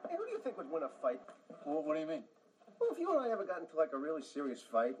you think would win a fight? Well, what do you mean? Well, if you and I ever got into like a really serious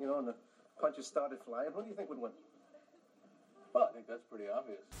fight, you know, and the punches started flying, who do you think would win? Well, I think that's pretty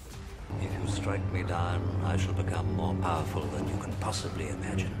obvious. If you strike me down, I shall become more powerful than you can possibly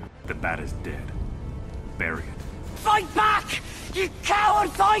imagine. The bat is dead. Bury it. Fight back! You coward,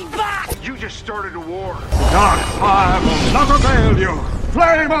 fight back! You just started a war. Dark fire will not avail you.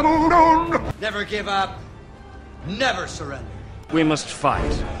 Flame of Udun! Never give up. Never surrender. We must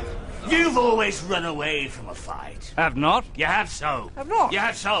fight. You've always run away from a fight. Have not? You have so. Have not? You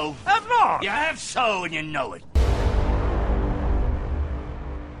have so. Have not? You have so, and you know it.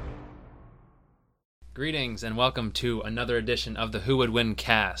 Greetings and welcome to another edition of the Who Would Win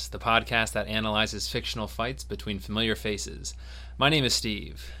Cast, the podcast that analyzes fictional fights between familiar faces. My name is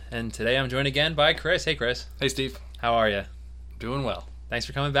Steve, and today I'm joined again by Chris. Hey, Chris. Hey, Steve. How are you? Doing well. Thanks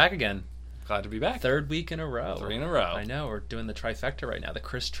for coming back again. Glad to be back. Third week in a row. 3 in a row. I know. We're doing the trifecta right now, the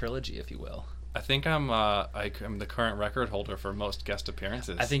Chris trilogy, if you will. I think I'm the current record holder for most guest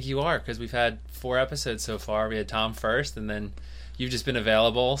appearances. I think you are, because we've had 4 episodes so far. We had Tom first, and then you've just been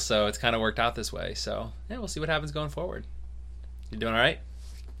available, so it's kind of worked out this way. So, yeah, we'll see what happens going forward. You doing all right?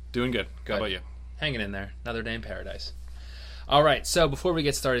 Doing good. Good. How about you? Hanging in there. Another day in paradise. All right, so before we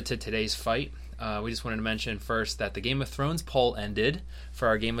get started to today's fight, we just wanted to mention first that the Game of Thrones poll ended for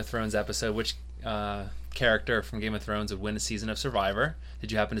our Game of Thrones episode. Which character from Game of Thrones would win a season of Survivor?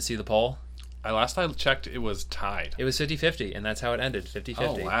 Did you happen to see the poll? Last I checked, it was tied. It was 50-50, and that's how it ended, 50-50.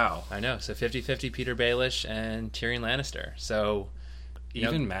 Oh, wow. I know. So 50-50 Peter Baelish and Tyrion Lannister. So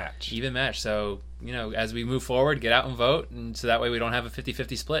Even match. Even match. So, as we move forward, get out and vote, and so that way we don't have a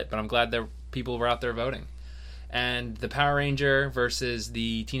 50-50 split. But I'm glad that people were out there voting. And the Power Ranger versus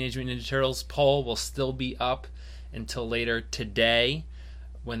the Teenage Mutant Ninja Turtles poll will still be up until later today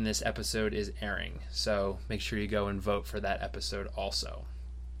when this episode is airing. So make sure you go and vote for that episode also.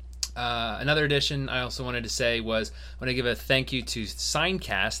 Another addition I also wanted to say was I want to give a thank you to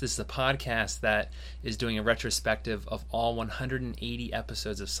Signcast. This is a podcast that is doing a retrospective of all 180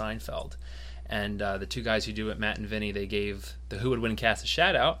 episodes of Seinfeld. And the two guys who do it, Matt and Vinny, they gave the Who Would Win Cast a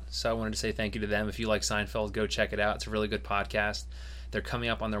shout out. So I wanted to say thank you to them. If you like Seinfeld, go check it out. It's a really good podcast. They're coming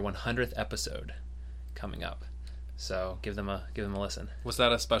up on their 100th episode coming up. So give them a listen. Was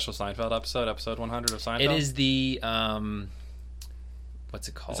that a special Seinfeld episode 100 of Seinfeld? It is the what's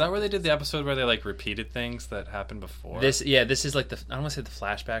it called? Is that where they did the episode where they repeated things that happened before? This is like I don't want to say the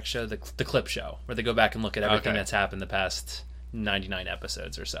flashback show, the clip show, where they go back and look at everything that's happened the past 99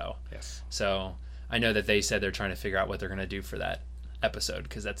 episodes or so. Yes. So I know that they said they're trying to figure out what they're going to do for that episode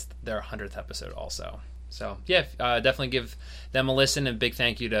because that's their 100th episode also. So yeah, definitely give them a listen, and big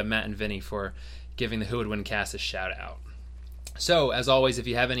thank you to Matt and Vinny for giving the Who Would Win Cast a shout out. So as always, if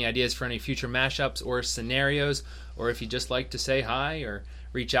you have any ideas for any future mashups or scenarios, or if you just like to say hi or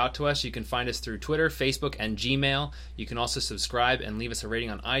reach out to us, you can find us through Twitter, Facebook, and Gmail. You can also subscribe and leave us a rating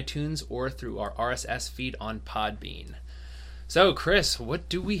on iTunes or through our RSS feed on Podbean. So, Chris, what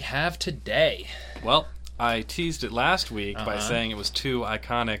do we have today? Well, I teased it last week by saying it was 2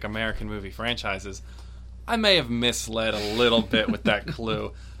 iconic American movie franchises. I may have misled a little bit with that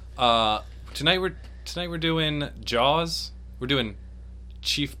clue. Tonight we're doing Jaws. We're doing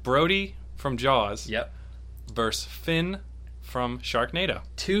Chief Brody from Jaws. Yep. Versus Finn from Sharknado.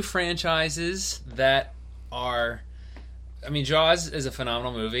 2 franchises that are... Jaws is a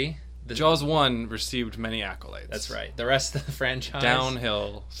phenomenal movie. Jaws 1 received many accolades. That's right. The rest of the franchise...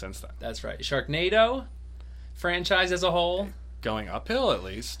 downhill since then. That's right. Sharknado franchise as a whole... Going uphill, at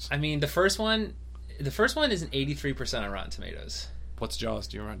least. The first one is an 83% on Rotten Tomatoes. What's Jaws?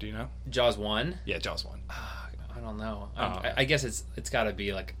 Do you know? Jaws 1? Yeah, Jaws 1. I don't know. I guess it's got to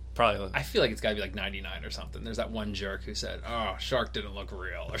be probably. I feel like it's got to be 99 or something. There's that one jerk who said, "Oh, shark didn't look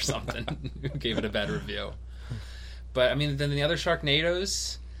real" or something. Who gave it a bad review. But then the other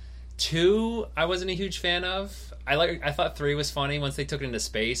Sharknados, 2 I wasn't a huge fan of. I thought 3 was funny. Once they took it into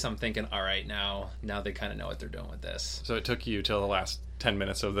space, I'm thinking, all right, now they kind of know what they're doing with this. So it took you till the last 10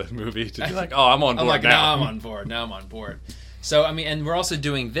 minutes of the movie to be like, "Oh, I'm on board now." Now I'm on board. So, and we're also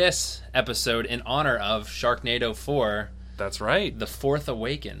doing this episode in honor of Sharknado 4. That's right. The Fourth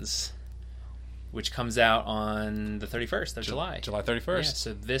Awakens, which comes out on the 31st of July. July 31st. Yeah,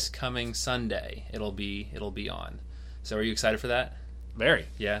 so this coming Sunday, it'll be on. So are you excited for that? Very.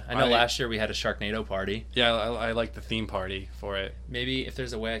 Yeah. I know last year we had a Sharknado party. Yeah, I like the theme party for it. Maybe if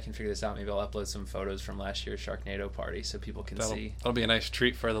there's a way I can figure this out, maybe I'll upload some photos from last year's Sharknado party so people can see. That'll be a nice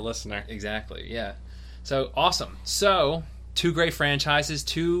treat for the listener. Exactly, yeah. So, awesome. So, 2 great franchises,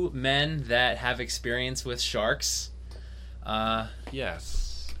 2 men that have experience with sharks.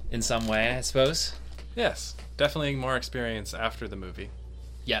 Yes. In some way, I suppose. Yes. Definitely more experience after the movie.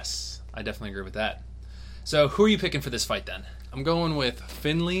 Yes, I definitely agree with that. So who are you picking for this fight then? I'm going with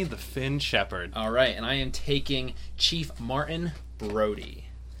Finley the Finn Shepherd. All right, and I am taking Chief Martin Brody.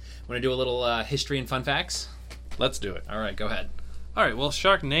 Want to do a little history and fun facts? Let's do it. All right, go ahead. All right, well,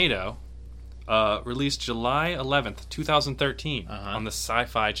 Sharknado released July 11th, 2013 on the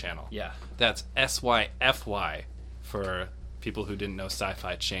Sci-Fi Channel. Yeah. That's SYFY for people who didn't know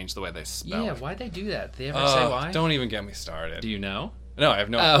sci-fi changed the way they spell Yeah, it. why'd they do that? Did they ever say why? Don't even get me started. Do you know? No, I have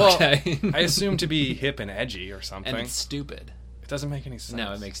no... Oh, well, okay. I assume to be hip and edgy or something. And it's stupid. It doesn't make any sense.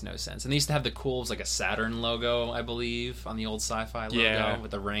 No, it makes no sense. And they used to have the cool, it was like a Saturn logo, I believe, on the old Sci-Fi logo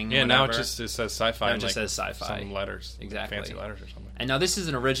with the ring. Yeah, or now it whatever. just says sci-fi. Now it and, just like, says sci-fi. Some letters. Exactly. Fancy letters or something. And now this is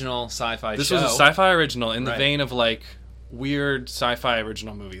an original sci-fi This show. was a sci-fi original in the Right. vein of like weird sci-fi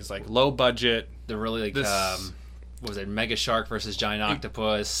original movies, like low budget, They're really like, what was it, Mega Shark versus Giant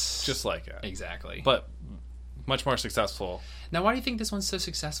Octopus. just like it. Exactly. But much more successful. Now, why do you think this one's so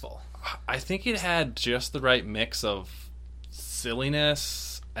successful? I think it had just the right mix of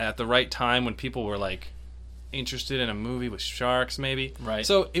silliness at the right time when people were like interested in a movie with sharks, maybe. Right.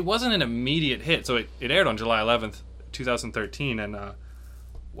 So it wasn't an immediate hit. So it aired on July 11th, 2013, and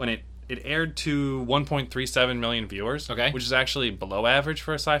when it aired to 1.37 million viewers, Okay. which is actually below average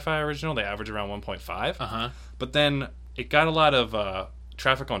for a sci-fi original. They average around 1.5. Uh-huh. But then it got a lot of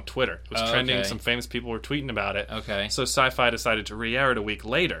traffic on Twitter. It was Oh, trending. okay. Some famous people were tweeting about it. Okay. So Sci-Fi decided to re-air it a week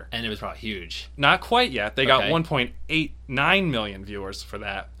later. And it was probably huge. Not quite yet. They got Okay. 1.89 million viewers for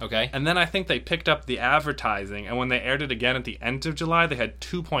that. Okay. And then I think they picked up the advertising, and when they aired it again at the end of July, they had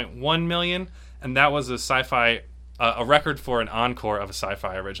 2.1 million, and that was a sci-fi, a record for an encore of a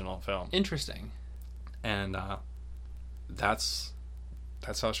sci-fi original film. Interesting. And that's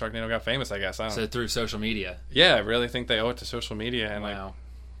how Sharknado got famous, I guess. I don't know. So through social media. Yeah, I really think they owe it to social media and Wow.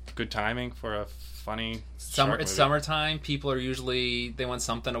 like good timing for a funny It's shark movie. summertime. People are usually, they want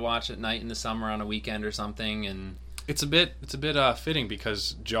something to watch at night in the summer on a weekend or something, and It's a bit fitting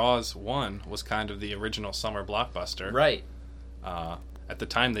because Jaws 1 was kind of the original summer blockbuster. right. At the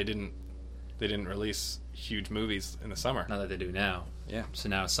time, they didn't release huge movies in the summer. Not that they do now. Yeah, So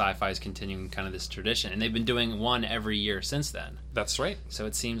now sci-fi is continuing kind of this tradition, and they've been doing one every year since then. that's right. So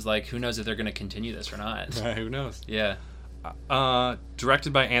it seems like, who knows if they're going to continue this or not. Who knows? Yeah.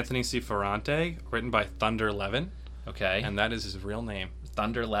 Directed by Anthony C. Ferrante, written by Thunder Levin, Okay. and that is his real name.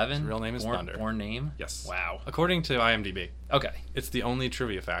 Thunder Levin? His real name is Thunder. Born name? Yes. Wow. According to IMDb, Okay. it's the only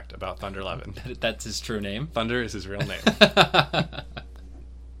trivia fact about Thunder Levin. That's his true name. Thunder is his real name.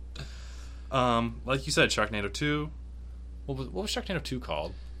 Like you said, Sharknado 2. What was Sharknado 2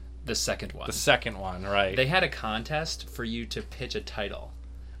 called? The second one. The second one, right? They had a contest for you to pitch a title.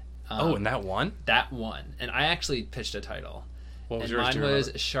 and that one? That one. And I actually pitched a title. What was And yours? mine Do you was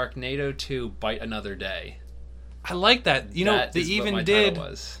remember? Sharknado 2 Bite Another Day. I like that. You know, That they is what even my did. title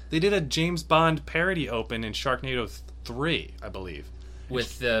was. They did a James Bond parody open in Sharknado 3, I believe.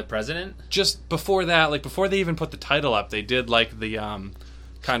 With the president? Just before that, like before they even put the title up, they did like the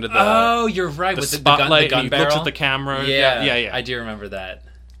kind of the Oh, you're right. the With spotlight. the gun and he barrel. looks at the camera. Yeah, yeah. I do remember that.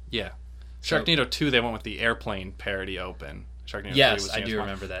 Yeah. So- Sharknado 2, they went with the airplane parody open. Sharknado 3 Yes, was I James do Bond.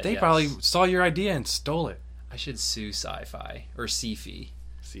 remember that, They yes. probably saw your idea and stole it. I should sue Sci-Fi or Sci-Fi,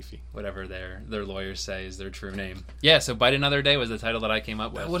 Sifi. whatever their lawyers say is their true name. Yeah, so Bite Another Day was the title that I came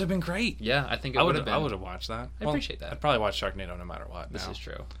up with. That would have been great. Yeah, I think it I would would have been. I would have watched that. I appreciate that. I'd probably watch Sharknado no matter what. This now, is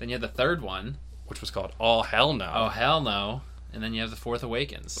true. Then you have the third one. which was called All Hell No. Oh, hell no. And then you have the Fourth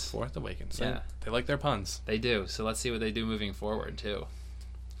Awakens. Fourth Awakens. Yeah. They like their puns. They do. So let's see what they do moving forward, too.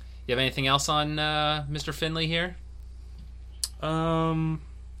 You have anything else on Mr. Finley here?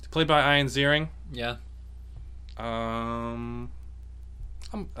 Played by Ian Ziering. Yeah.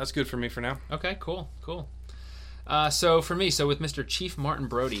 That's good for me for now. Okay, cool. So for me, with Mr. Chief Martin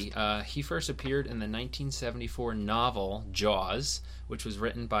Brody, he first appeared in the 1974 novel Jaws, which was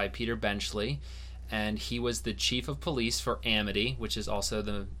written by Peter Benchley, and he was the chief of police for Amity, which is also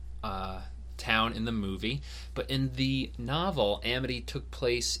the town in the movie. But in the novel, Amity took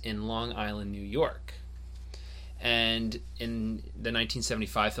place in Long Island, New York. And in the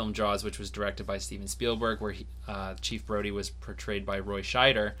 1975 film Jaws, which was directed by Steven Spielberg, where Chief Brody was portrayed by Roy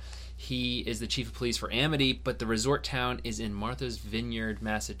Scheider, he is the chief of police for Amity, but the resort town is in Martha's Vineyard,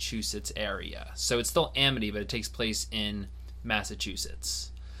 Massachusetts area. So it's still Amity, but it takes place in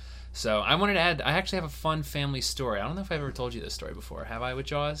Massachusetts. So I wanted to add, I actually have a fun family story. I don't know if I've ever told you this story before. Have I with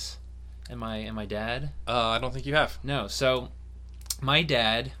Jaws? And my dad? I don't think you have. No. So my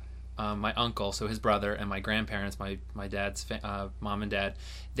dad, my uncle, so his brother, and my grandparents, my dad's mom and dad,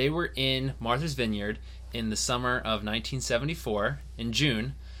 they were in Martha's Vineyard in the summer of 1974 in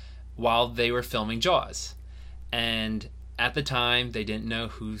June while they were filming Jaws. And at the time, they didn't know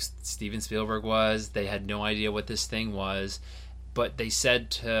who Steven Spielberg was. They had no idea what this thing was. But they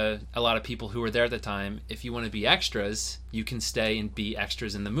said to a lot of people who were there at the time, if you want to be extras, you can stay and be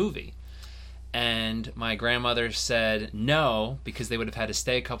extras in the movie. And my grandmother said no, because they would have had to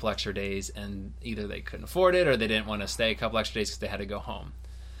stay a couple extra days, and either they couldn't afford it or they didn't want to stay a couple extra days because they had to go home.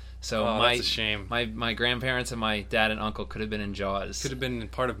 So that's a shame. My grandparents and my dad and uncle could have been in Jaws. Could have been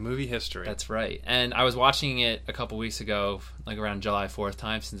part of movie history. That's right. And I was watching it a couple weeks ago, like around July 4th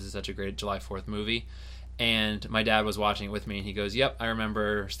time, since it's such a great July 4th movie. And my dad was watching it with me, and he goes, yep, I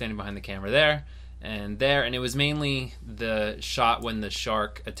remember standing behind the camera there. And it was mainly the shot when the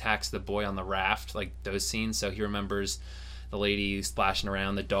shark attacks the boy on the raft, like those scenes. So he remembers the lady splashing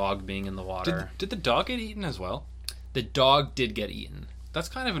around, the dog being in the water. Did the dog get eaten as well? The dog did get eaten. That's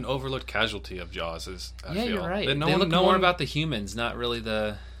kind of an overlooked casualty of Jaws. I feel. You're right. They look more about the humans, not really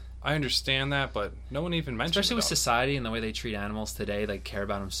the... I understand that, but no one even mentions it. Especially with society and the way they treat animals today, they care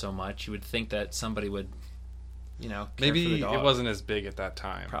about them so much. You would think that somebody would... care maybe for the dog. it wasn't as big at that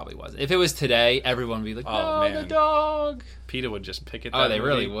time. Probably wasn't. If it was today, everyone would be like, oh, man. The dog. PETA would just pick it. Oh, they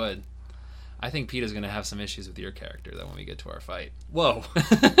really would. I think PETA's going to have some issues with your character, though, when we get to our fight. Whoa.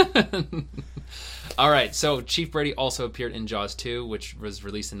 All right, so Chief Brady also appeared in Jaws 2, which was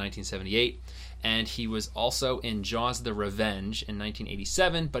released in 1978. And he was also in Jaws the Revenge in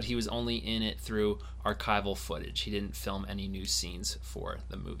 1987, but he was only in it through archival footage. He didn't film any new scenes for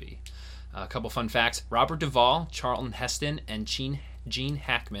the movie. A couple fun facts. Robert Duvall, Charlton Heston, and Gene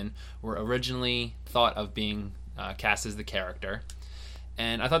Hackman were originally thought of being cast as the character.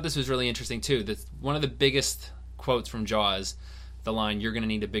 And I thought this was really interesting, too. One of the biggest quotes from Jaws, the line, "You're going to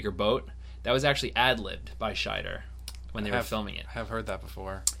need a bigger boat," that was actually ad-libbed by Scheider when they were filming it. I have heard that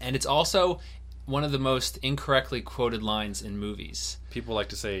before. And it's also one of the most incorrectly quoted lines in movies. People like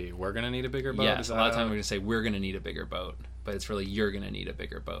to say, "We're going to need a bigger boat"? Yes, a lot of times we're going to say, "We're going to need a bigger boat." But it's really, "You're going to need a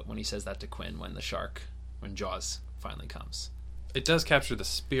bigger boat," when he says that to Quinn when Jaws finally comes. It does capture the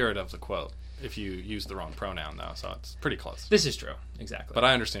spirit of the quote if you use the wrong pronoun, though, so it's pretty close. This is true, exactly. But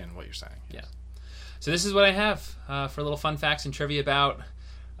I understand what you're saying. Yeah. So this is what I have for little fun facts and trivia about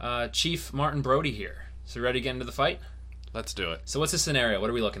Chief Martin Brody here. So ready to get into the fight? Let's do it. So what's the scenario? What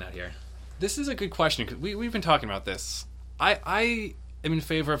are we looking at here? This is a good question, because we've been talking about this. I am in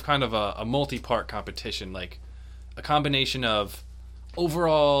favor of kind of a multi-part competition, like a combination of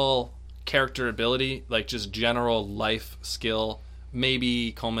overall character ability, like just general life skill,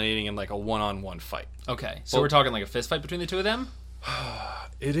 maybe culminating in like a one-on-one fight. Okay, so we're talking like a fist fight between the two of them?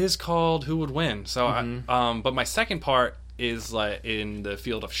 It is called Who Would Win. So, but my second part is like in the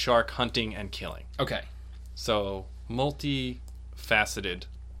field of shark hunting and killing. Okay. So multi-faceted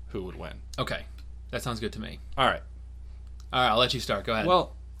Who Would Win. Okay, that sounds good to me. All right, I'll let you start. Go ahead.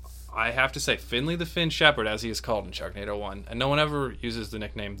 Well, I have to say, Finley the Finn Shepherd, as he is called in Sharknado 1, and no one ever uses the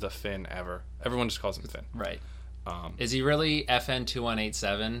nickname the Finn ever. Everyone just calls him Finn. Right. Is he really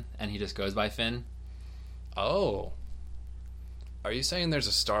FN2187 and he just goes by Finn? Oh. Are you saying there's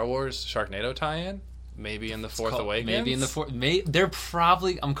a Star Wars Sharknado tie-in? Maybe in the Fourth Awakens? Maybe in the Fourth... They're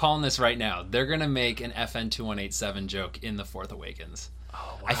probably... I'm calling this right now. They're going to make an FN2187 joke in the Fourth Awakens.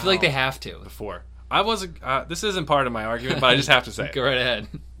 Oh, wow. I feel like they have to. Before. This isn't part of my argument, but I just have to say it. Go right ahead.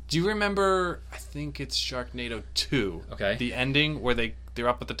 Do you remember, I think it's Sharknado 2. Okay. The ending where they're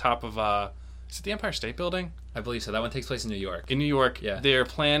up at the top of, is it the Empire State Building? I believe so. That one takes place in New York. In New York, yeah. Their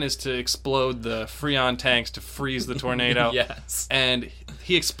plan is to explode the Freon tanks to freeze the tornado. Yes. And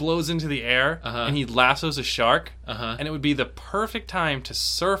he explodes into the air, and he lassos a shark, and it would be the perfect time to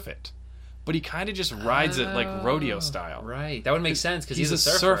surf it. But he kind of just rides it like rodeo style. Right. That would make sense because he's a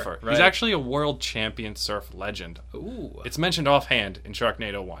surfer. Right. He's actually a world champion surf legend. Ooh. It's mentioned offhand in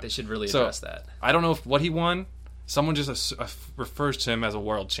Sharknado 1. They should really address that. I don't know what he won. Someone just refers to him as a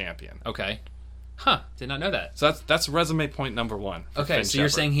world champion. Okay. Huh. Did not know that. So that's resume point number 1. Okay, Finn so you're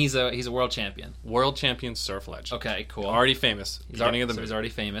Shepherd. saying he's a world champion. World champion surf legend. Okay, cool. Already famous. He's already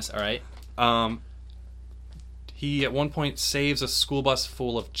famous. All right. He at one point saves a school bus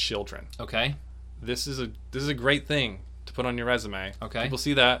full of children. Okay. This is a great thing to put on your resume. Okay. People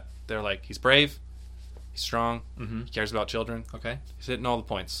see that, they're like, he's brave, he's strong, he cares about children. Okay. He's hitting all the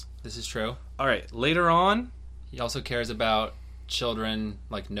points. This is true. All right. Later on, he also cares about children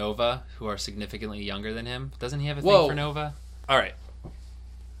like Nova who are significantly younger than him. Doesn't he have a thing for Nova? All right.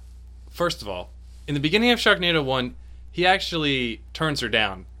 First of all, in the beginning of Sharknado 1, he actually turns her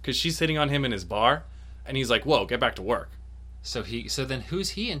down because she's hitting on him in his bar, and he's like, "Whoa, get back to work." So then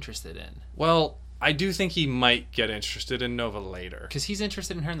who's he interested in? Well, I do think he might get interested in Nova later. Because he's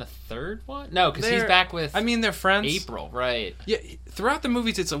interested in her in the third one? No, because he's They're- back with I mean, they're friends. April, right. Yeah, throughout the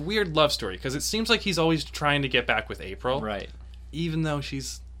movies, it's a weird love story because it seems like he's always trying to get back with April. Right. Even though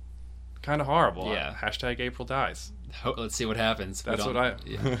she's kind of horrible. Yeah. Hashtag April dies. Let's see what happens. That's We what don't-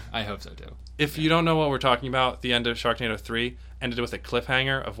 yeah, I hope so, too. If you don't know what we're talking about, the end of Sharknado 3 ended with a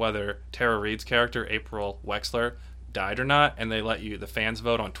cliffhanger of whether Tara Reid's character, April Wexler, died or not, and they let the fans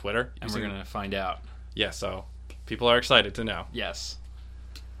vote on Twitter. And we're going to find out. Yeah, so people are excited to know. Yes.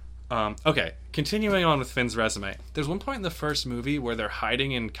 Okay, continuing on with Finn's resume. There's one point in the first movie where they're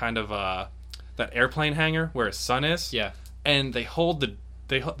hiding in kind of that airplane hangar where his son is. Yeah. And they hold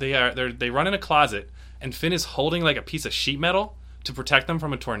they run in a closet, and Finn is holding like a piece of sheet metal to protect them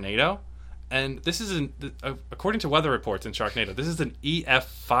from a tornado. And this is according to weather reports in Sharknado, this is an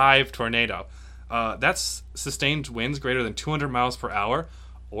EF5 tornado. That's sustained winds greater than 200 miles per hour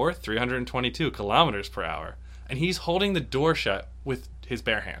or 322 kilometers per hour. And he's holding the door shut with his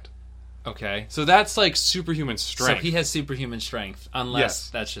bare hand. Okay. So that's like superhuman strength. So he has superhuman strength, unless Yes.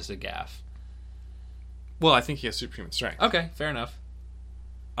 that's just a gaffe. Well, I think he has superhuman strength. Okay, fair enough.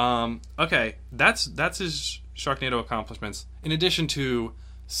 Okay, that's his Sharknado accomplishments. In addition to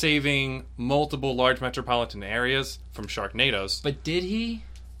saving multiple large metropolitan areas from Sharknadoes. But did he?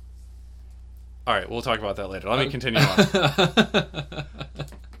 All right, we'll talk about that later. Let me continue on.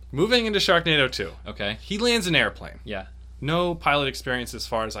 Moving into Sharknado 2. Okay. He lands an airplane. Yeah. No pilot experience as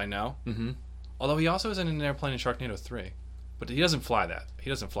far as I know. Mm-hmm. Although he also is in an airplane in Sharknado 3. But he doesn't fly that. He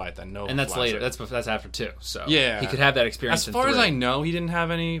doesn't fly it then. No. And that's flies later. it. That's after 2. So Yeah. he could have that experience. As far in as 3. I know, he didn't have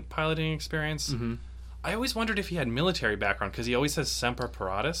any piloting experience. Mm-hmm. I always wondered if he had military background because he always says Semper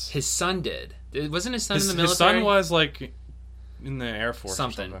Paratus. His son did. Wasn't his son in the military? His son was like in the Air Force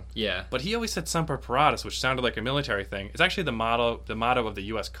something. or something. Yeah. But he always said Semper Paratus, which sounded like a military thing. It's actually the motto of the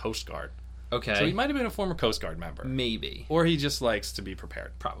U.S. Coast Guard. Okay. So he might have been a former Coast Guard member. Maybe. Or he just likes to be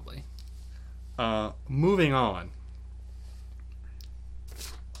prepared. Probably. Moving on.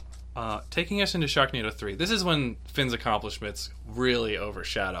 Taking us into Sharknado 3. This is when Finn's accomplishments really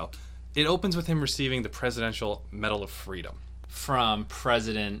overshadow. It opens with him receiving the Presidential Medal of Freedom. From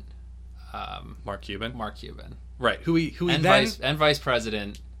President Mark Cuban. Mark Cuban. Right. Who he and then... Vice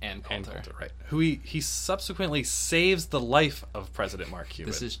President Ann Coulter. Ann Coulter, right. Who he subsequently saves the life of President Mark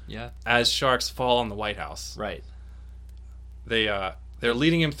Cuban. This is, yeah. As sharks fall on the White House. Right. They're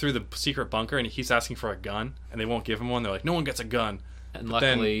leading him through the secret bunker, and he keeps asking for a gun, and they won't give him one. They're like, no one gets a gun. And But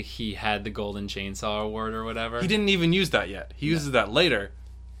luckily, he had the Golden Chainsaw Award or whatever. He didn't even use that yet. He uses that later.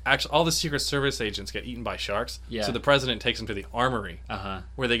 Actually, all the Secret Service agents get eaten by sharks. Yeah. So the president takes them to the armory, Uh-huh.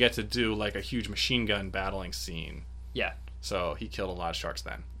 where they get to do like a huge machine gun battling scene. Yeah. So he killed a lot of sharks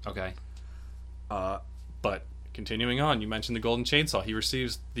then. Okay. But continuing on, you mentioned the Golden Chainsaw. He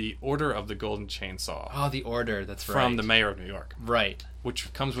receives the Order of the Golden Chainsaw Oh, the Order. That's right. from the mayor of New York, Right.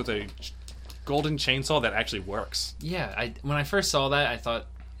 which comes with a golden chainsaw that actually works. Yeah. When I first saw that, I thought,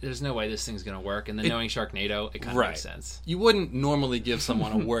 there's no way this thing's going to work. And then knowing Sharknado, it kind of makes sense. You wouldn't normally give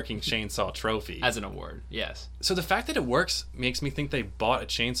someone a working chainsaw trophy. As an award, yes. So the fact that it works makes me think they bought a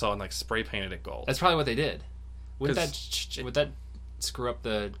chainsaw and like spray painted it gold. That's probably what they did. Would 'Cause would that screw up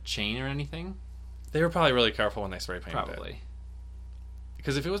the chain or anything? They were probably really careful when they spray painted it. Probably.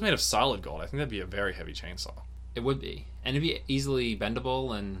 Because if it was made of solid gold, I think that'd be a very heavy chainsaw. It would be. And it'd be easily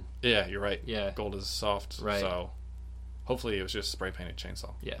bendable and... Yeah, you're right. Yeah. Gold is soft. Right. So hopefully it was just spray painted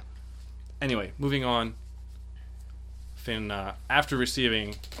chainsaw. Yeah. Anyway, moving on. Finn, after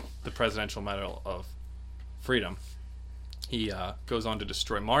receiving the Presidential Medal of Freedom, he goes on to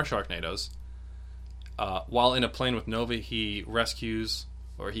destroy more Sharknadoes. While in a plane with Nova, he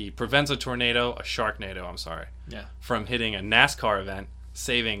prevents a Sharknado, I'm sorry, Yeah. from hitting a NASCAR event,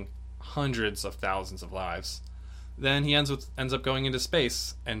 saving hundreds of thousands of lives. Then he ends up going into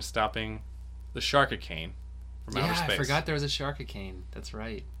space and stopping the Sharkicane from outer space. I forgot there was a Sharkicane. That's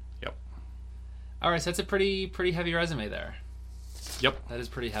right. Yep. All right, so that's a pretty heavy resume there. Yep. That is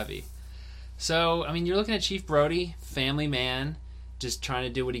pretty heavy. So, I mean, you're looking at Chief Brody, family man, just trying to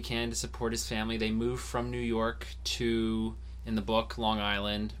do what he can to support his family. They move from New York to, in the book, Long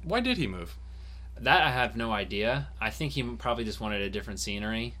Island. Why did he move? That I have no idea. I think he probably just wanted a different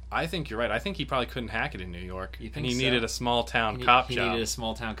scenery. I think you're right. I think he probably couldn't hack it in New York. You think and he so? needed a small town cop He job needed a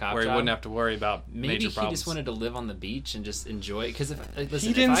small town cop where job. he wouldn't have to worry about Maybe major he problems. just wanted to live on the beach and just enjoy it. Because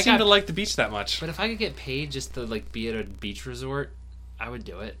He didn't seem to like the beach that much. But if I could get paid just to like be at a beach resort, I would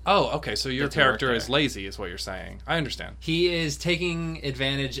do it. Oh, okay. So your Get to work character is there. lazy, is what you're saying. I understand. He is taking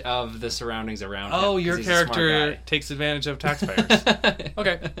advantage of the surroundings around him. Oh, 'cause your he's a smart character guy. takes advantage of taxpayers.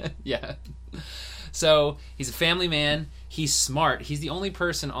 Okay. Yeah. So he's a family man. He's smart. He's the only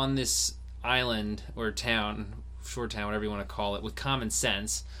person on this island or town, shore town, whatever you want to call it, with common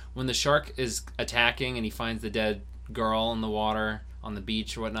sense. When the shark is attacking and he finds the dead girl in the water on the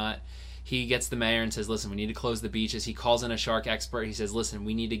beach or whatnot, he gets the mayor and says, listen, we need to close the beaches. He calls in a shark expert. He says, listen,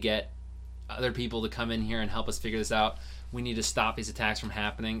 we need to get other people to come in here and help us figure this out. We need to stop these attacks from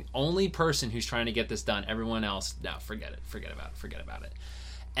happening. Only person who's trying to get this done. Everyone else, no, forget about it.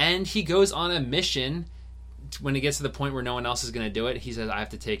 And he goes on a mission. When it gets to the point where no one else is going to do it, he says, I have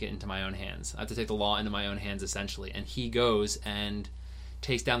to take it into my own hands. I have to take the law into my own hands, essentially. And he goes and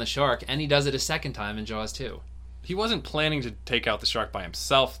takes down the shark, and he does it a second time in Jaws 2. He wasn't planning to take out the shark by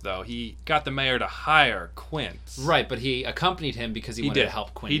himself, though. He got the mayor to hire Quint. Right, but he accompanied him because he wanted to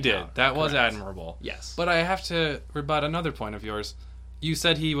help Quint. He did. out. That was Correct. admirable. Yes. But I have to rebut another point of yours. You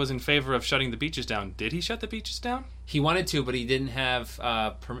said he was in favor of shutting the beaches down. Did he shut the beaches down? He wanted to, but he didn't have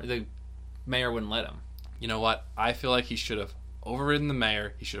the mayor wouldn't let him. You know what? I feel like he should have overridden the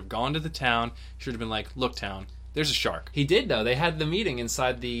mayor. He should have gone to the town. He should have been like, look, town, there's a shark. He did, though. They had the meeting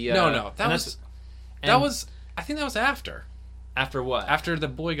inside the... No. That was... I think that was after. After what? After the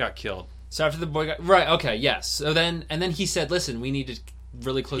boy got killed. So after the boy got... Right, okay, yes. So then he said, listen, we need to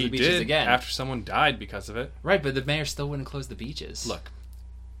really close He the beaches did again. after someone died because of it. Right, but the mayor still wouldn't close the beaches. Look,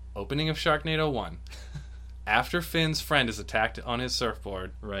 opening of Sharknado 1. After Finn's friend is attacked on his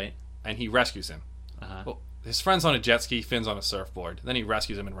surfboard, Right. and he rescues him. Uh-huh. Well, his friend's on a jet ski, Finn's on a surfboard. Then he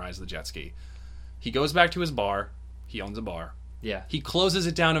rescues him and rides the jet ski. He goes back to his bar. He owns a bar. Yeah. He closes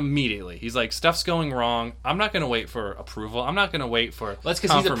it down immediately. He's like, stuff's going wrong. I'm not going to wait for approval. I'm not going to wait for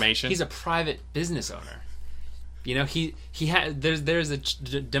confirmation. He's a private business owner. You know, he had there's a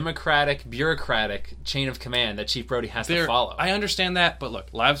democratic, bureaucratic chain of command that Chief Brody has to follow. I understand that, but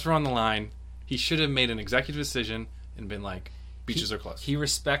look, lives are on the line. He should have made an executive decision and been like, beaches are closed. He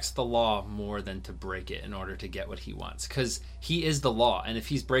respects the law more than to break it in order to get what he wants. Because he is the law, and if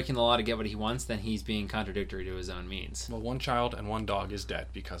he's breaking the law to get what he wants, then he's being contradictory to his own means. Well, one child and one dog is dead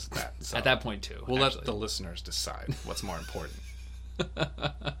because of that. So At that point, too. we'll let the listeners decide what's more important.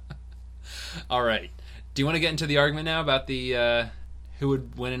 All right. Do you want to get into the argument now about the who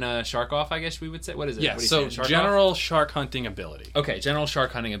would win in a shark off, I guess we would say? What is it? Yeah, What do you so say, shark general shark hunting ability. off? Okay, general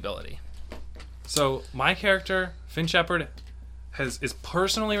shark hunting ability. So my character, Finn Shepard, is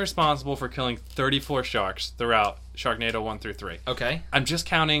personally responsible for killing 34 sharks throughout Sharknado 1 through 3. Okay. I'm just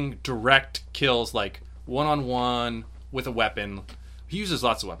counting direct kills, like one-on-one with a weapon. He uses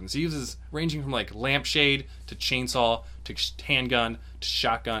lots of weapons. He uses ranging from like lampshade to chainsaw to handgun to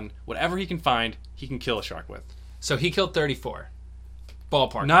shotgun. Whatever he can find, he can kill a shark with. So he killed 34.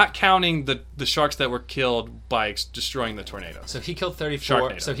 Ballpark. Not counting the sharks that were killed by destroying the tornadoes. So he killed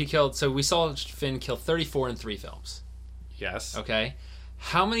 34. Sharknado. So we saw Finn kill 34 in 3 films. Yes. Okay.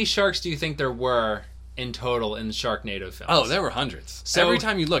 How many sharks do you think there were in total in the Sharknado films? Oh, there were hundreds. So- every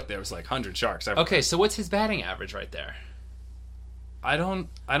time you looked, there was like 100 sharks. Everywhere. Okay, so what's his batting average right there? I don't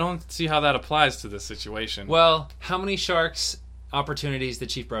see how that applies to this situation. Well, how many sharks opportunities did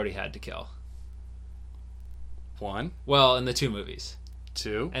Chief Brody had to kill? 1, Well, in the 2 movies.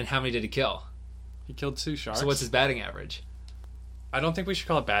 2. And how many did he kill? He killed 2 sharks. So what's his batting average? I don't think we should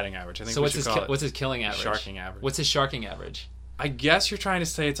call it batting average. I think So we what's should his call it what's his killing average? sharking average. What's his sharking average? I guess you're trying to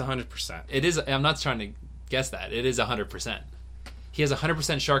say it's 100%. It is. I'm not trying to guess that. It is 100%. He has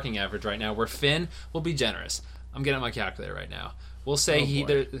 100% sharking average right now. Where Finn will be generous. I'm getting my calculator right now. We'll say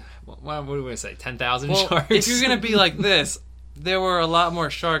what are we going to say? 10,000 Well, sharks. if you're going to be like this, there were a lot more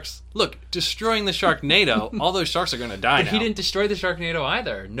sharks. Look, destroying the Sharknado, all those sharks are going to die But now. he didn't destroy the Sharknado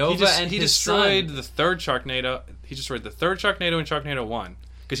either. Nova and he his destroyed son. the third Sharknado. He destroyed the third Sharknado in Sharknado 1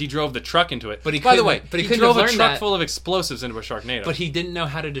 because he drove the truck into it. But he by the couldn't- way, but he he couldn't drove have a learned truck that. full of explosives into a Sharknado. But he didn't know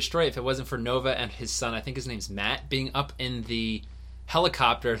how to destroy it if it wasn't for Nova and his son, I think his name's Matt, being up in the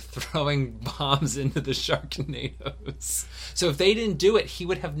helicopter throwing bombs into the Sharknadoes. So if they didn't do it, he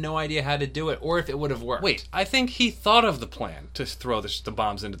would have no idea how to do it or if it would have worked. Wait, I think he thought of the plan to throw the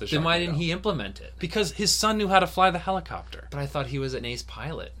bombs into the Sharknado. Then why didn't he implement it? Because his son knew how to fly the helicopter. But I thought he was an ace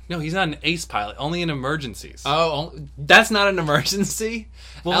pilot. No, he's not an ace pilot, only in emergencies. Oh, that's not an emergency?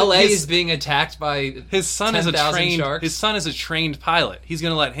 Well, LA his- is being attacked by His son is a 10,000 trained sharks? His son is a trained pilot. He's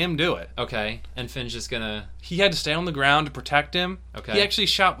going to let him do it. Okay, and Finn's just gonna... He had to stay on the ground to protect him. Okay. He actually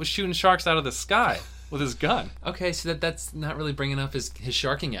was shooting sharks out of the sky with his gun. Okay, so that's not really bringing up his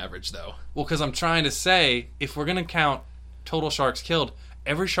sharking average, though. Well, because I'm trying to say, if we're going to count total sharks killed,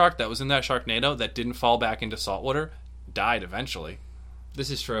 every shark that was in that Sharknado that didn't fall back into saltwater died eventually. This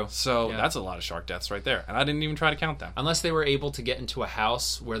is true. So Yeah. that's a lot of shark deaths right there. And I didn't even try to count them. Unless they were able to get into a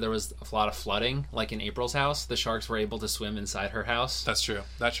house where there was a lot of flooding, like in April's house, the sharks were able to swim inside her house. That's true.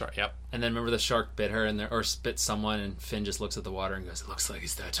 That's right. Yep. And then remember the shark bit her or bit someone, and Finn just looks at the water and goes, "It looks like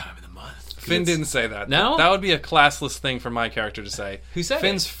it's that time of the month." Finn didn't say that. No? That would be a classless thing for my character to say. Who said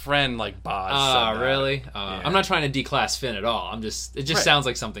Finn's it? friend, like Boz. Ah, said that. really? Yeah. I'm not trying to declass Finn at all. It just Right. sounds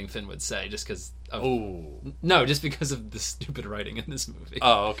like something Finn would say, just because. Oh. No, just because of the stupid writing in this movie.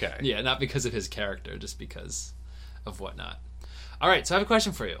 Oh, okay. Yeah, not because of his character, just because of whatnot. All right, so I have a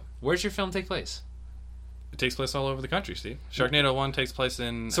question for you. Where's your film take place? It takes place all over the country, Steve. Sharknado 1 takes place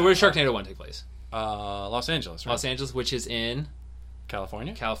in... So where does Sharknado 1 take place? Los Angeles, right? Los Angeles, which is in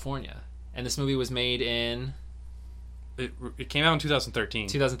California? California. And this movie was made in It came out in 2013.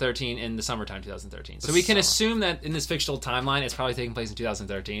 2013, in the summertime 2013. So The we can summer. assume that in this fictional timeline, it's probably taking place in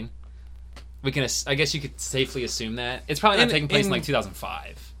 2013. We can, I guess you could safely assume that. It's probably not taking place in like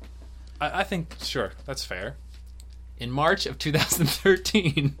 2005. I think, sure, that's fair. In March of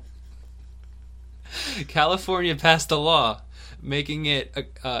 2013, California passed a law making it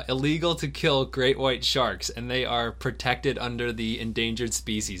illegal to kill great white sharks, and they are protected under the Endangered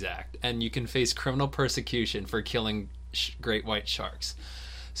Species Act, and you can face criminal persecution for killing great white sharks.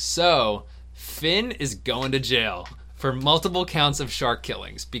 So, Finn is going to jail for multiple counts of shark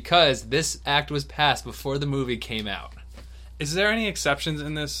killings because this act was passed before the movie came out. Is there any exceptions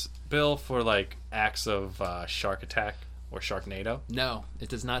in this bill for, like, acts of shark attack or Sharknado? No, it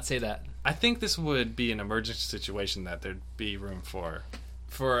does not say that. I think this would be an emergency situation that there'd be room for.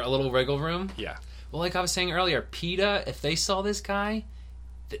 For a little wiggle room? Yeah. Well, like I was saying earlier, PETA, if they saw this guy,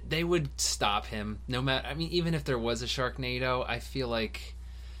 they would stop him. No matter, I mean, even if there was a Sharknado, I feel like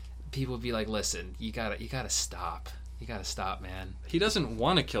people would be like, "Listen, you gotta stop. You gotta stop, man." He doesn't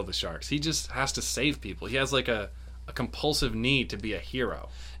want to kill the sharks. He just has to save people. He has like a compulsive need to be a hero.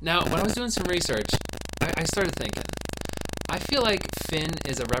 Now, when I was doing some research, I started thinking, I feel like Finn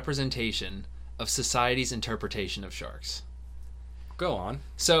is a representation of society's interpretation of sharks. Go on.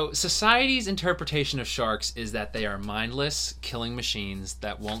 So, society's interpretation of sharks is that they are mindless, killing machines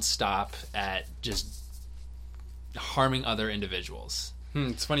that won't stop at just harming other individuals.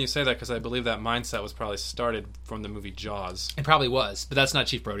 It's funny you say that because I believe that mindset was probably started from the movie Jaws. It probably was, but that's not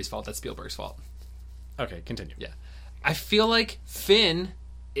Chief Brody's fault. That's Spielberg's fault. Okay, continue. Yeah. I feel like Finn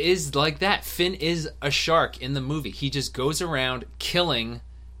is like that. Finn is a shark in the movie. He just goes around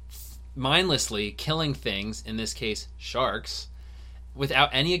mindlessly killing things, in this case, sharks, without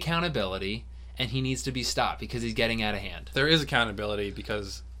any accountability, and he needs to be stopped because he's getting out of hand. There is accountability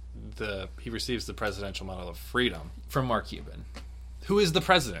because he receives the Presidential Medal of Freedom. From Mark Cuban. Who is the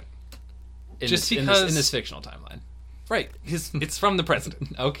president? In Just in because- this fictional timeline. Right. It's from the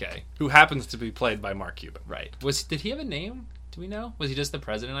president, Okay. who happens to be played by Mark Cuban. Right. Did he have a name? Do we know? Was he just the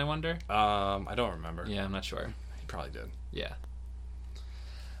president, I wonder? I don't remember. Yeah, I'm not sure. He probably did. Yeah.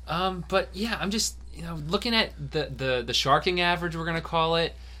 But yeah, I'm just looking at the sharking average, we're gonna call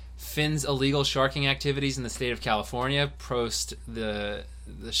it, Finn's illegal sharking activities in the state of California post the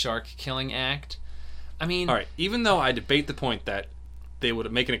shark killing act. I mean, All right. Even though I debate the point that they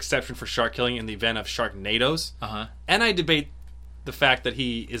would make an exception for shark killing in the event of Sharknadoes, and I debate the fact that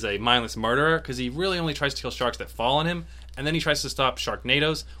he is a mindless murderer because he really only tries to kill sharks that fall on him, and then he tries to stop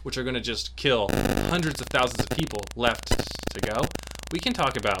Sharknadoes, which are going to just kill hundreds of thousands of people left to go. We can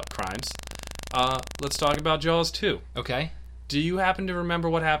talk about crimes. Let's talk about Jaws 2. Okay. Do you happen to remember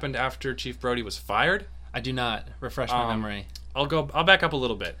what happened after Chief Brody was fired? I do not. Refresh my memory. I'll back up a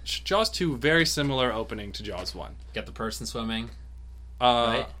little bit. Jaws 2, very similar opening to Jaws 1. Get the person swimming.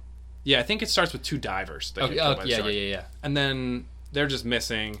 Right? Yeah, I think it starts with two divers that Okay, get killed by the shark. yeah. And then they're just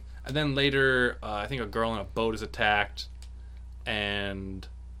missing. And then later, I think a girl in a boat is attacked. And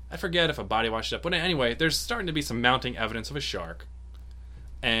I forget if a body washed up. But anyway, there's starting to be some mounting evidence of a shark.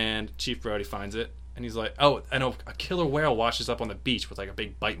 And Chief Brody finds it. And he's like, oh, I know, a killer whale washes up on the beach with like a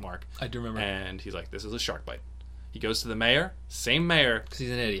big bite mark. I do remember. And he's like, this is a shark bite. He goes to the mayor. Same mayor. Because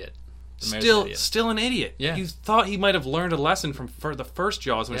he's an idiot. The mayor's an idiot. Still an idiot. Yeah. You thought he might have learned a lesson from the first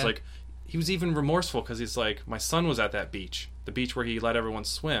Jaws when Yeah. he's like, he was even remorseful because he's like, my son was at that beach, the beach where he let everyone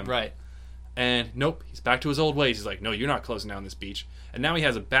swim. Right. And nope, he's back to his old ways. He's like, no, you're not closing down this beach. And now he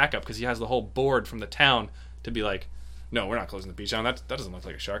has a backup because he has the whole board from the town to be like, no, we're not closing the beach down. That doesn't look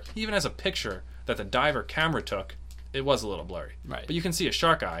like a shark. He even has a picture that the diver camera took. It was a little blurry. Right. But you can see a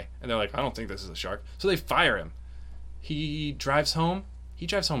shark eye. And they're like, I don't think this is a shark. So they fire him. He drives home. He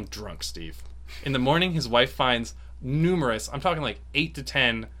drives home drunk, Steve. In the morning, his wife finds numerous, I'm talking like 8 to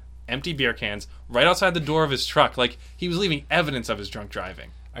 10 empty beer cans right outside the door of his truck. Like, he was leaving evidence of his drunk driving.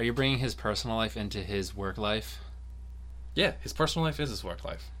 Are you bringing his personal life into his work life? Yeah, his personal life is his work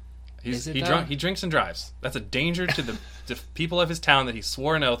life. Is it He though? drinks and drives. That's a danger to the people of his town that he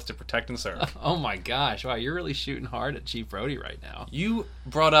swore an oath to protect and serve. Oh my gosh! Wow, you're really shooting hard at Chief Brody right now. You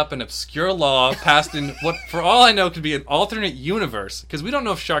brought up an obscure law passed in what, for all I know, could be an alternate universe, because we don't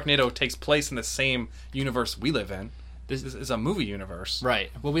know if Sharknado takes place in the same universe we live in. This is a movie universe. Right.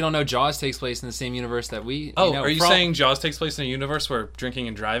 Well, we don't know Jaws takes place in the same universe that we. Oh, know, are you saying Jaws takes place in a universe where drinking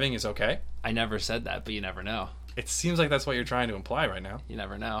and driving is okay? I never said that, but you never know. It seems like that's what you're trying to imply right now. You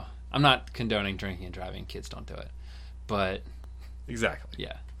never know. I'm not condoning drinking and driving. Kids don't do it. But Exactly.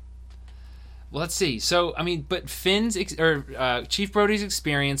 yeah. Well, let's see. So, I mean, but Chief Brody's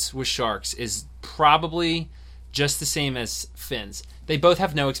experience with sharks is probably just the same as Finn's. They both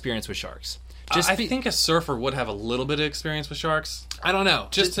have no experience with sharks. I think a surfer would have a little bit of experience with sharks. I don't know.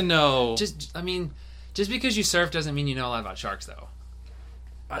 Just to know. Just because you surf doesn't mean you know a lot about sharks, though.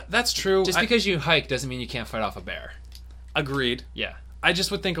 That's true. Just because you hike doesn't mean you can't fight off a bear. Agreed. Yeah. I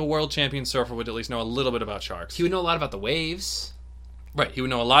just would think a world champion surfer would at least know a little bit about sharks. He would know a lot about the waves. Right. He would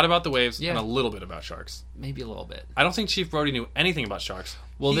know a lot about the waves Yeah. and a little bit about sharks. Maybe a little bit. I don't think Chief Brody knew anything about sharks.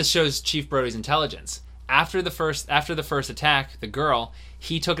 Well, this shows Chief Brody's intelligence. After the first attack, the girl,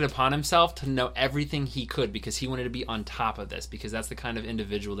 he took it upon himself to know everything he could because he wanted to be on top of this, because that's the kind of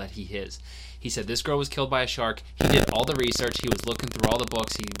individual that he is. He said this girl was killed by a shark. He did all the research. He was looking through all the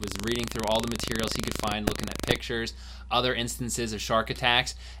books. He was reading through all the materials he could find, looking at pictures, other instances of shark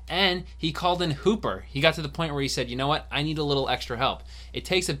attacks, and he called in Hooper. He got to the point where he said, you know what, I need a little extra help. It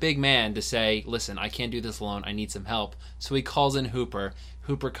takes a big man to say, listen, I can't do this alone. I need some help. So he calls in Hooper.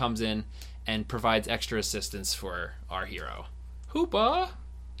 Hooper comes in and provides extra assistance for our hero. Hooper!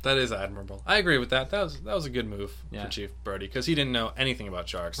 That is admirable. I agree with that. That was a good move Yeah. for Chief Brody, because he didn't know anything about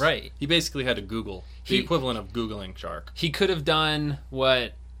sharks. Right. He basically had to Google the equivalent of Googling shark. He could have done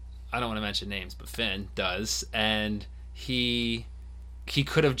what, I don't want to mention names, but Finn does, and he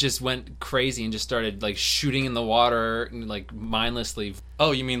could have just went crazy and just started like shooting in the water like mindlessly.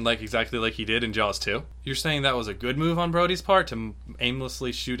 Oh, you mean like exactly like he did in Jaws 2? You're saying that was a good move on Brody's part to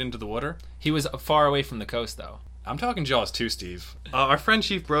aimlessly shoot into the water? He was far away from the coast, though. I'm talking Jaws 2, Steve. Our friend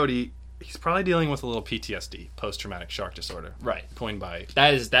Chief Brody, he's probably dealing with a little PTSD, post-traumatic shark disorder. Right. Coined by...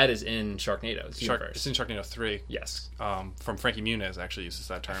 That is in Sharknado's universe. It's in Sharknado 3. Yes. From Frankie Muniz actually uses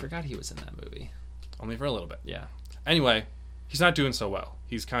that term. I forgot he was in that movie. Only for a little bit. Yeah. Anyway, he's not doing so well.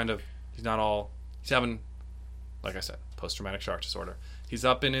 He's having, like I said, post-traumatic shark disorder. He's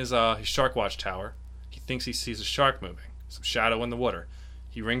up in his shark watch tower. He thinks he sees a shark moving, some shadow in the water.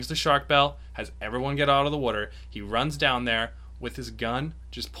 He rings the shark bell, has everyone get out of the water. He runs down there with his gun,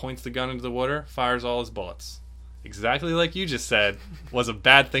 just points the gun into the water, fires all his bullets. Exactly like you just said, was a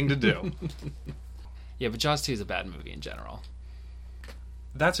bad thing to do. Yeah, but Jaws 2 is a bad movie in general.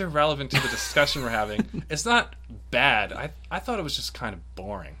 That's irrelevant to the discussion we're having. It's not bad. I thought it was just kind of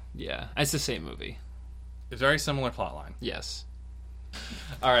boring. Yeah, it's the same movie. It's a very similar plotline. Yes.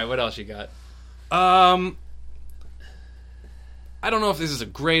 All right, what else you got? I don't know if this is a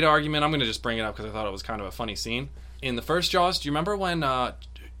great argument. I'm going to just bring it up because I thought it was kind of a funny scene. In the first Jaws, do you remember when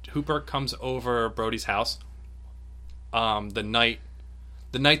Hooper comes over Brody's house? The night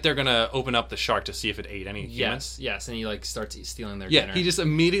they're going to open up the shark to see if it ate any humans? Yes, and he like starts stealing their Yeah, dinner. he just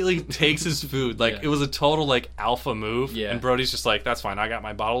immediately takes his food. Like, Yeah. it was a total, like, alpha move. Yeah. And Brody's just like, that's fine. I got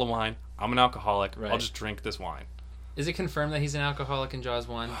my bottle of wine. I'm an alcoholic. Right. I'll just drink this wine. Is it confirmed that he's an alcoholic in Jaws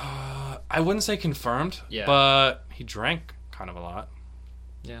 1? I wouldn't say confirmed, Yeah. but he drank kind of a lot.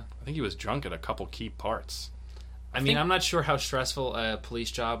 Yeah. I think he was drunk at a couple key parts. I mean, I'm not sure how stressful a police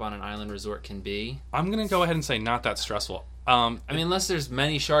job on an island resort can be. I'm going to go ahead and say not that stressful. I mean, unless there's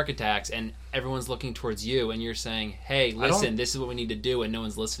many shark attacks and everyone's looking towards you and you're saying, hey, listen, this is what we need to do, and no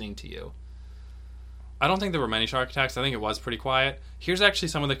one's listening to you. I don't think there were many shark attacks. I think it was pretty quiet. Here's actually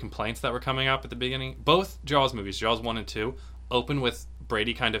some of the complaints that were coming up at the beginning. Both Jaws movies, Jaws 1 and 2, open with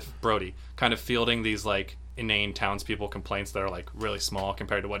Brody kind of fielding these, like, inane townspeople complaints that are, like, really small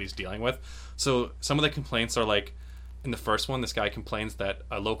compared to what he's dealing with. So some of the complaints are, like, in the first one, this guy complains that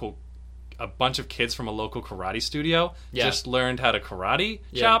a bunch of kids from a local karate studio just learned how to karate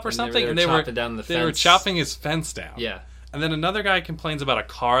chop or and something, they were chopping down the they were fence. chopping his fence down. Yeah. And then another guy complains about a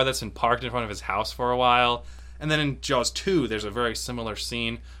car that's been parked in front of his house for a while. And then in Jaws 2, there's a very similar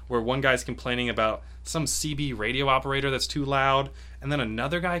scene where one guy's complaining about some CB radio operator that's too loud. And then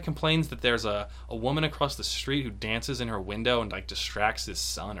another guy complains that there's a woman across the street who dances in her window and, like, distracts his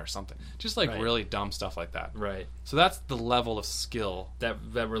son or something. Just, like, really dumb stuff like that. Right. So that's the level of skill That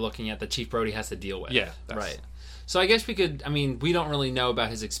we're looking at that Chief Brody has to deal with. Yeah, Right. So I guess we don't really know about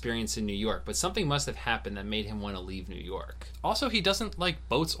his experience in New York, but something must have happened that made him want to leave New York. Also, he doesn't like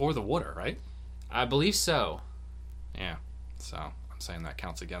boats or the water, right? I believe so. Yeah. So I'm saying that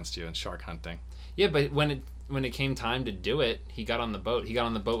counts against you in shark hunting. Yeah, but when it came time to do it, he got on the boat. He got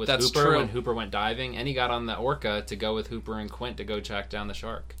on the boat with That's Hooper true. when Hooper went diving, and he got on the Orca to go with Hooper and Quint to go track down the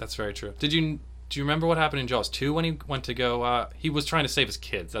shark. That's very true. Do you remember what happened in Jaws 2 when he went to go? He was trying to save his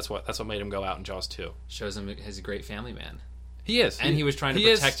kids. That's what made him go out in Jaws 2. Shows him he's a great family man. He is, And he was trying to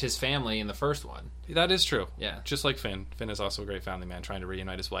protect his family in the first one. That is true. Yeah. Just like Finn. Finn is also a great family man, trying to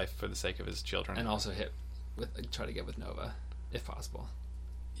reunite his wife for the sake of his children. And also try to get with Nova, if possible.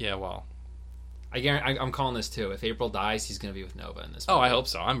 Yeah, well. I guarantee, I'm calling this too. If April dies, he's going to be with Nova in this movie. Oh, I hope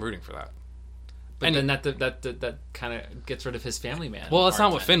so. I'm rooting for that. But then that kind of gets rid of his family man. Well, that's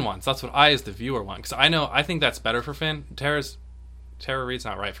not what archetype. Finn wants. That's what I, as the viewer, want. Because I think that's better for Finn. Tara Reid's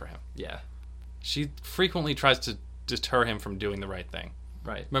not right for him. Yeah. She frequently tries to deter him from doing the right thing.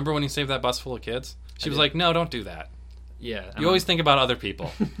 Right. Remember when he saved that bus full of kids? She was like, "No, don't do that. Yeah. You always think about other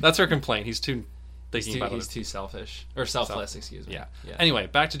people." That's her complaint. He's too thinking about He's too selfish. Or selfless, excuse me. Yeah. Yeah. Anyway,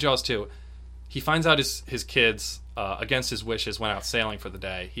 back to Jaws 2. He finds out his kids, against his wishes, went out sailing for the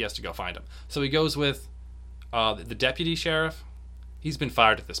day. He has to go find them. So he goes with the deputy sheriff. He's been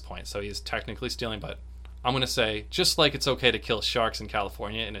fired at this point, so he's technically stealing, but I'm going to say, just like it's okay to kill sharks in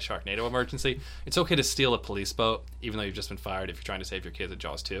California in a Sharknado emergency, it's okay to steal a police boat, even though you've just been fired if you're trying to save your kids at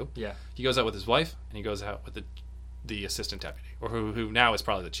Jaws 2. Yeah. He goes out with his wife, and he goes out with the assistant deputy, or who now is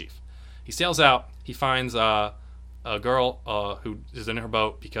probably the chief. He sails out. He finds a girl who is in her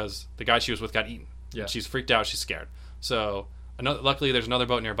boat because the guy she was with got eaten. Yeah. She's freaked out. She's scared. So luckily, there's another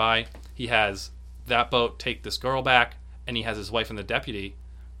boat nearby. He has that boat take this girl back, and he has his wife and the deputy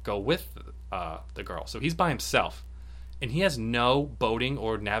go with the girl. So he's by himself, and he has no boating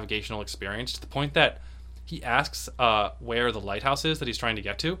or navigational experience to the point that he asks where the lighthouse is that he's trying to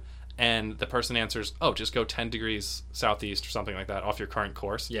get to, and the person answers, "Oh, just go 10 degrees southeast or something like that off your current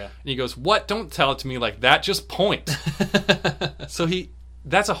course." Yeah. And he goes, "What? Don't tell it to me like that. Just point." So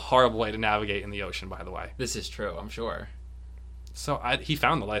that's a horrible way to navigate in the ocean, by the way. This is true, I'm sure. So he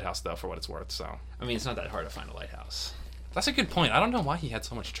found the lighthouse, though, for what it's worth. So I mean, it's not that hard to find a lighthouse. that's a good point. I don't know why he had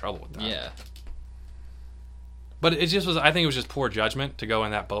so much trouble with that. Yeah. But it just was. I think it was just poor judgment to go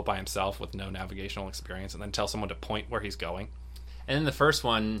in that boat by himself with no navigational experience, and then tell someone to point where he's going. And in the first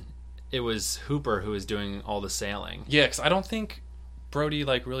one, it was Hooper who was doing all the sailing. Yeah, because I don't think Brody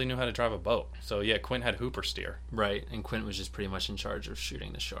really knew how to drive a boat. So yeah, Quint had Hooper steer. Right, and Quint was just pretty much in charge of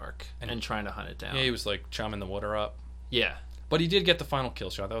shooting the shark and trying to hunt it down. Yeah, he was chumming the water up. Yeah. But he did get the final kill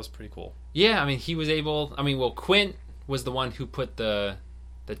shot. That was pretty cool. Yeah, I mean, he was able... I mean, well, Quint was the one who put the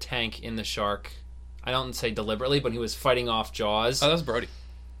tank in the shark. I don't say deliberately, but he was fighting off Jaws. Oh, that was Brody.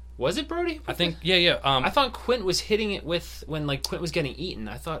 Was it Brody? I think, yeah. I thought Quint was hitting it with... When, Quint was getting eaten.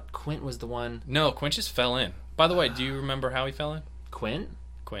 I thought Quint was the one... No, Quint just fell in. By the way, do you remember how he fell in? Quint?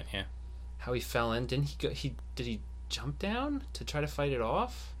 Quint, yeah. How he fell in? Didn't he go... Did he jump down to try to fight it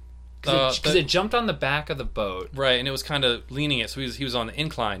off? Because it jumped on the back of the boat. Right, and it was kind of leaning it, so he was on the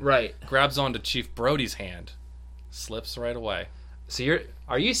incline. Right. Grabs onto Chief Brody's hand. Slips right away. So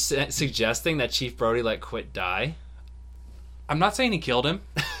are you suggesting that Chief Brody let Quint die? I'm not saying he killed him.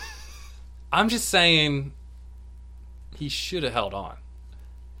 I'm just saying he should have held on.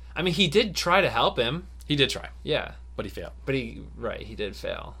 I mean, he did try to help him. He did try, Yeah. but he failed. But he did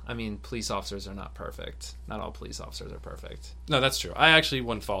fail. I mean, police officers are not perfect. Not all police officers are perfect. No, that's true. I actually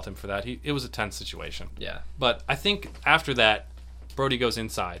wouldn't fault him for that. It was a tense situation. Yeah. But I think after that, Brody goes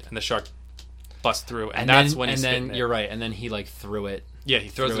inside, and the shark busts through, and that's when he's hitting it. You're right. And then he throw it. Yeah, he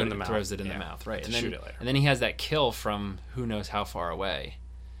throws it in the mouth. Throws it in the mouth, right? To shoot it later. And then he has that kill from who knows how far away,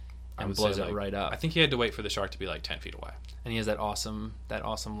 I and would blows say, it right up. I think he had to wait for the shark to be 10 feet away. And he has that awesome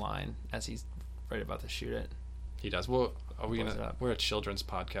line as he's right about to shoot it. He does. Well, Blows it up. we're a children's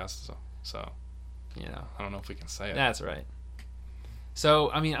podcast, so You know. I don't know if we can say it. That's right.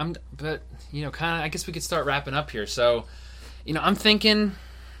 So I mean, kind of. I guess we could start wrapping up here. So, I'm thinking,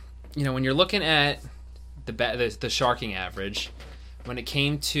 when you're looking at the sharking average, when it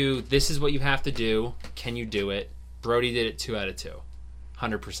came to this is what you have to do, can you do it? Brody did it 2 out of 2,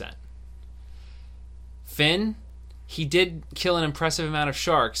 100%. Finn, he did kill an impressive amount of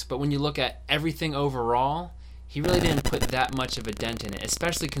sharks, but when you look at everything overall, he really didn't put that much of a dent in it,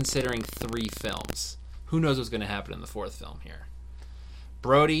 especially considering 3 films. Who knows what's going to happen in the 4th film here?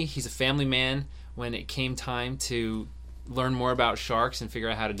 Brody, he's a family man. When it came time to learn more about sharks and figure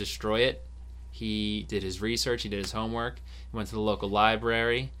out how to destroy it, he did his research, he did his homework, he went to the local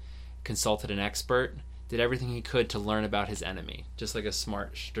library, consulted an expert, did everything he could to learn about his enemy, just like a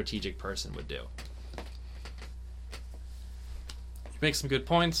smart, strategic person would do. You make some good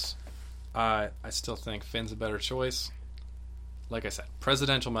points. I still think Finn's a better choice. Like I said,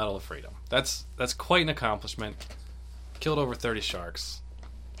 Presidential Medal of Freedom. That's quite an accomplishment. killed over 30 sharks.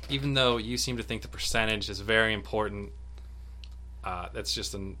 Even though you seem to think the percentage is very important, that's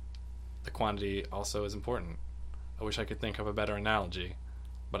just the quantity also is important. I wish I could think of a better analogy,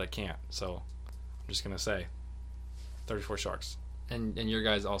 but I can't. So I'm just going to say 34 sharks. And your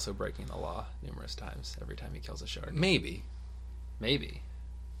guy's also breaking the law numerous times every time he kills a shark. Maybe.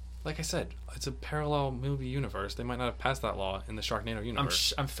 Like I said, it's a parallel movie universe. They might not have passed that law in the Sharknado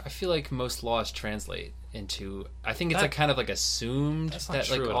universe. I feel like most laws translate into. I think it's like kind of like assumed that's not that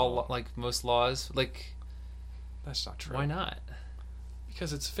true like at all all. like most laws like. That's not true. Why not?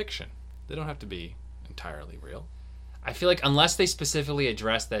 Because it's fiction. They don't have to be entirely real. I feel like unless they specifically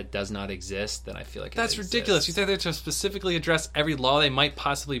address that it does not exist, then I feel like That's it exists. ridiculous. You think they have to specifically address every law they might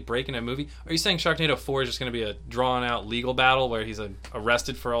possibly break in a movie? Are you saying Sharknado 4 is just going to be a drawn-out legal battle where he's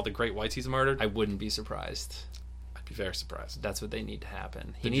arrested for all the great whites he's murdered? I wouldn't be surprised. I'd be very surprised. That's what they need to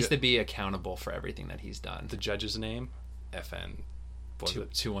happen. He needs to be accountable for everything that he's done. The judge's name? FN.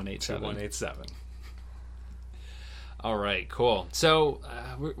 2187. 2187. All right, cool. So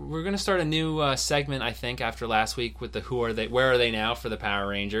we're going to start a new segment, I think, after last week with the where are they now for the Power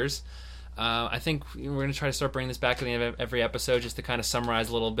Rangers. I think we're going to try to start bringing this back at the end of every episode just to kind of summarize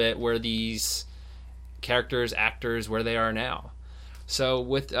a little bit where these characters, actors, where they are now. So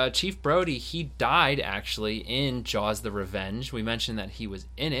with Chief Brody, he died actually in Jaws: The Revenge. We mentioned that he was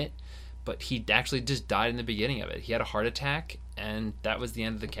in it, but he actually just died in the beginning of it. He had a heart attack, and that was the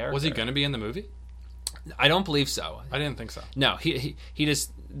end of the character. Was he going to be in the movie? I don't believe so. I didn't think so. No, he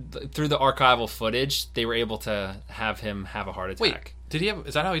just through the archival footage they were able to have him have a heart attack. Wait, did he have?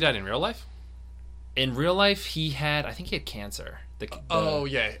 Is that how he died in real life? In real life, I think he had cancer.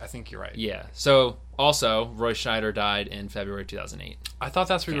 Yeah, I think you're right. Yeah. So also, Roy Scheider died in February 2008. I thought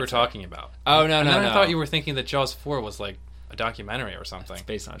that's what you were talking about. Oh no, and no, then no! I thought you were thinking that Jaws 4 was like a documentary or something. It's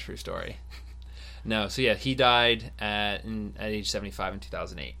based on a true story. No, so yeah, he died at age 75 in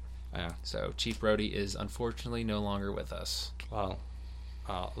 2008. Yeah. So Chief Brody is unfortunately no longer with us. Well,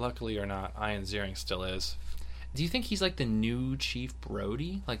 luckily or not, Ian Ziering still is. Do you think he's like the new Chief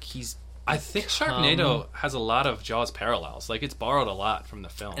Brody? Like he's... I think Sharknado has a lot of Jaws parallels. Like it's borrowed a lot from the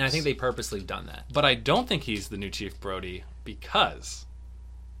films. And I think they purposely done that. But I don't think he's the new Chief Brody because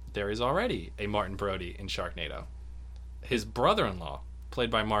there is already a Martin Brody in Sharknado. His brother-in-law,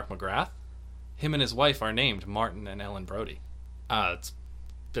 played by Mark McGrath, him and his wife are named Martin and Ellen Brody.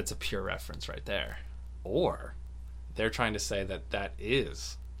 That's a pure reference right there. Or they're trying to say that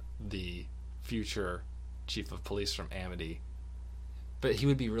is the future chief of police from Amity. But he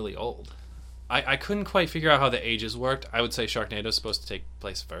would be really old. I couldn't quite figure out how the ages worked. I would say Sharknado is supposed to take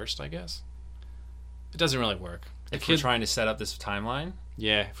place first, I guess. It doesn't really work. If we're trying to set up this timeline?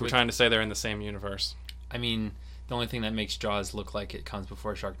 Yeah, if we're trying to say they're in the same universe. I mean, the only thing that makes Jaws look like it comes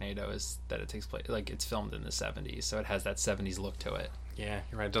before Sharknado is that it takes place... Like, it's filmed in the 70s, so it has that 70s look to it. Yeah,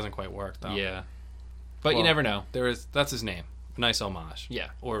 you're right. It doesn't quite work, though. Yeah. But you never know. That's his name. Nice homage. Yeah.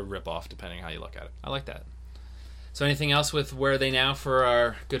 Or rip-off, depending how you look at it. I like that. So anything else with where are they now for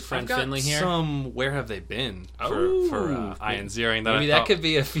our good friend Finley here? Some where have they been for Ian Ziering. Maybe that could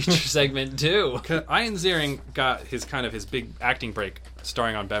be a future segment too. Ian Ziering got his big acting break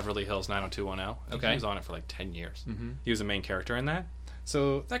starring on Beverly Hills 90210. Okay. He was on it for like 10 years. Mm-hmm. He was a main character in that.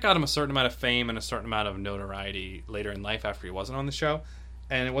 So that got him a certain amount of fame and a certain amount of notoriety later in life after he wasn't on the show.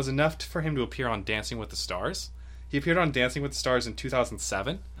 And it was enough for him to appear on Dancing with the Stars. He appeared on Dancing with the Stars in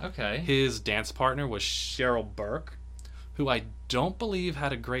 2007. Okay. His dance partner was Cheryl Burke, who I don't believe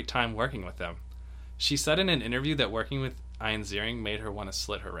had a great time working with them. She said in an interview that working with Ian Ziering made her want to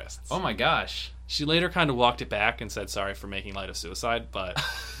slit her wrists. Oh my gosh. She later kind of walked it back and said sorry for making light of suicide, but...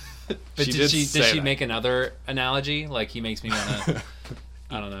 But did she make another analogy? Like, he makes me want to...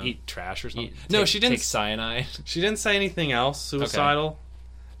 I don't know. Eat trash or something. She didn't take cyanide. She didn't say anything else suicidal. Okay.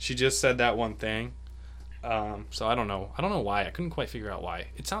 She just said that one thing. So I don't know. I don't know why. I couldn't quite figure out why.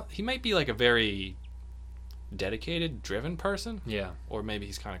 He might be like a very dedicated, driven person. Yeah. Or maybe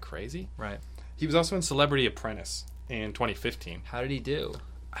he's kind of crazy. Right. He was also in Celebrity Apprentice in 2015. How did he do?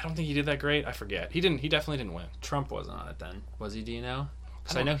 I don't think he did that great. I forget. He definitely didn't win. Trump wasn't on it then. Was he? Do you know?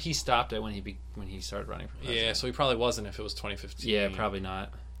 Because I know he stopped it when he started running for president. Yeah, so he probably wasn't if it was 2015. Yeah, probably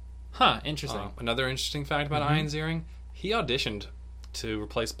not. Huh, interesting. Another interesting fact about Ian Ziering, he auditioned to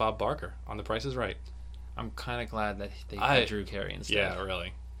replace Bob Barker on The Price is Right. I'm kind of glad that they had Drew Carey instead. Yeah,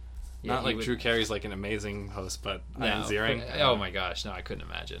 really. Yeah, not like Drew Carey's like an amazing host, but Ian Ziering. Oh my gosh, no, I couldn't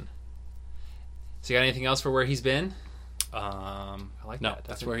imagine. So you got anything else for where he's been? I like no, that.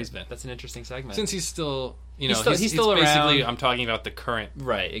 That's where he's been. That's an interesting segment. Since he's still, he's still around. Basically, I'm talking about the current.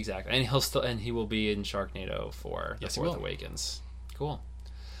 Right, exactly. And he will be in Sharknado for The Fourth Awakens. Cool.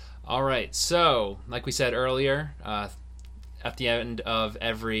 All right. So, like we said earlier, at the end of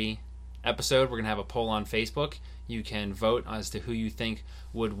every episode, we're going to have a poll on Facebook. You can vote as to who you think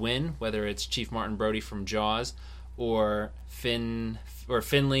would win, whether it's Chief Martin Brody from Jaws or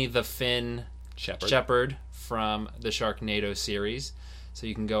Finley the Finn Shepherd from the Sharknado series. So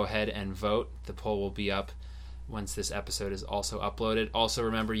you can go ahead and vote. The poll will be up once this episode is also uploaded. Also,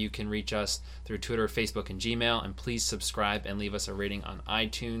 remember, you can reach us through Twitter, Facebook, and Gmail, and please subscribe and leave us a rating on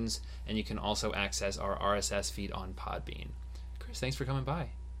iTunes, and you can also access our RSS feed on Podbean. Chris, thanks for coming by.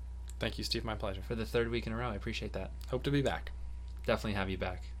 Thank you, Steve. My pleasure. For the third week in a row. I appreciate that. Hope to be back. Definitely have you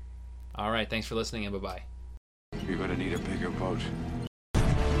back. All right, thanks for listening, and bye-bye. You're gonna need a bigger boat.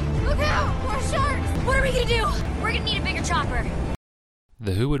 Look out! More sharks! What are we gonna do? We're gonna need a bigger chopper.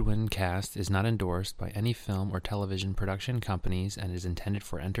 The Who Would Win cast is not endorsed by any film or television production companies and is intended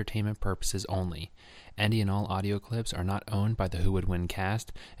for entertainment purposes only. Any and all audio clips are not owned by the Who Would Win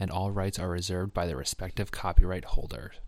cast, and all rights are reserved by their respective copyright holders.